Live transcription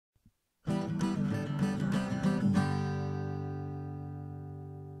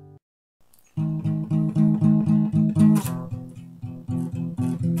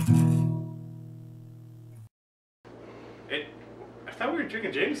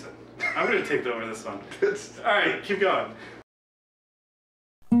drinking Jameson. I'm gonna take over this one. Alright, keep going.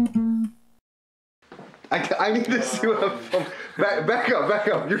 I need to see what back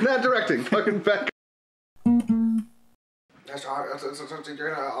up. You're not directing. Fucking back up.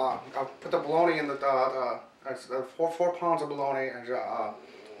 You're gonna put the bologna in the 4 pounds of bologna and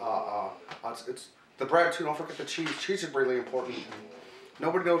it's the bread too. Don't forget the cheese. Cheese is really important.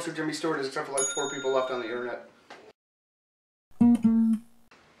 Nobody knows who Jimmy Stewart is except for like 4 people left on the internet.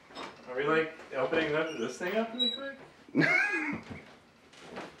 Are we like opening this thing up really quick?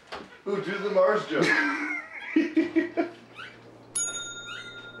 Ooh, do the Mars joke.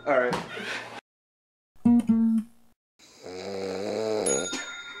 Alright.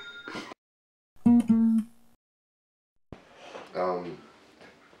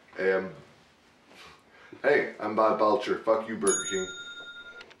 Hey, I'm Bob Belcher. Fuck you, Burger King.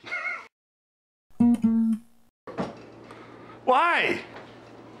 Why?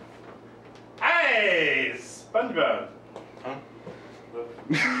 Hey, SpongeBob. Huh?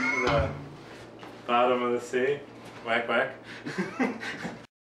 The bottom of the sea. Whack whack.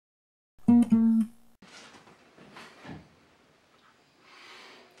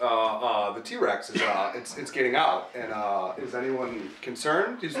 The T-Rex is it's getting out, and is anyone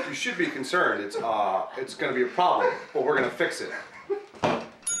concerned? You should be concerned. It's gonna be a problem, but we're gonna fix it.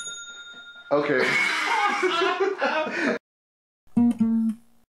 Okay.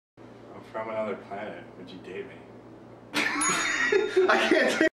 I'm from another planet. Would you date me? I can't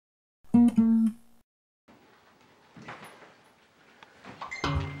take.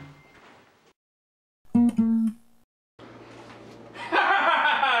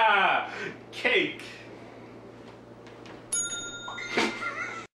 Cake.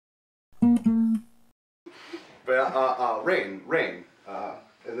 But rain.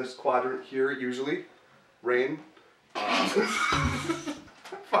 In this quadrant here, usually, rain.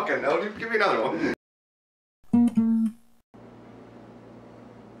 Fucking no, dude, give me another one.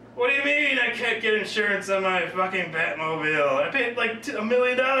 What do you mean I can't get insurance on my fucking Batmobile? I paid like $1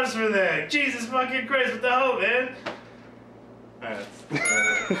 million for that. Jesus fucking Christ, what the hell, man? Alright,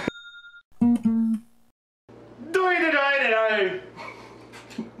 Die.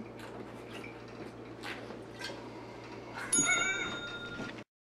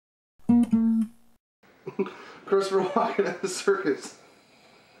 Christopher walking at the circus.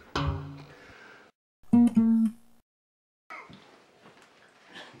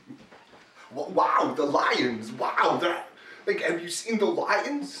 Wow, the lions! Wow, like, have you seen the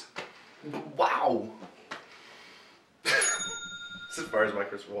lions? Wow. That's as far as my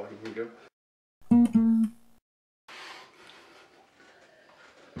Christopher Walken can go.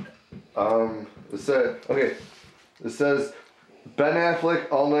 It said, okay, it says Ben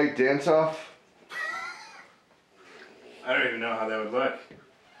Affleck all night dance off. I don't even know how that would look.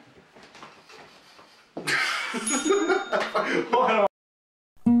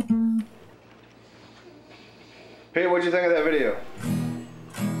 Hey, what'd you think of that video?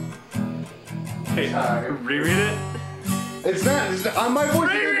 Hey, reread it? It's not on my voice.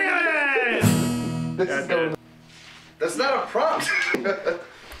 Reread it! That's not a prompt.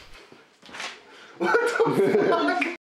 What the fuck?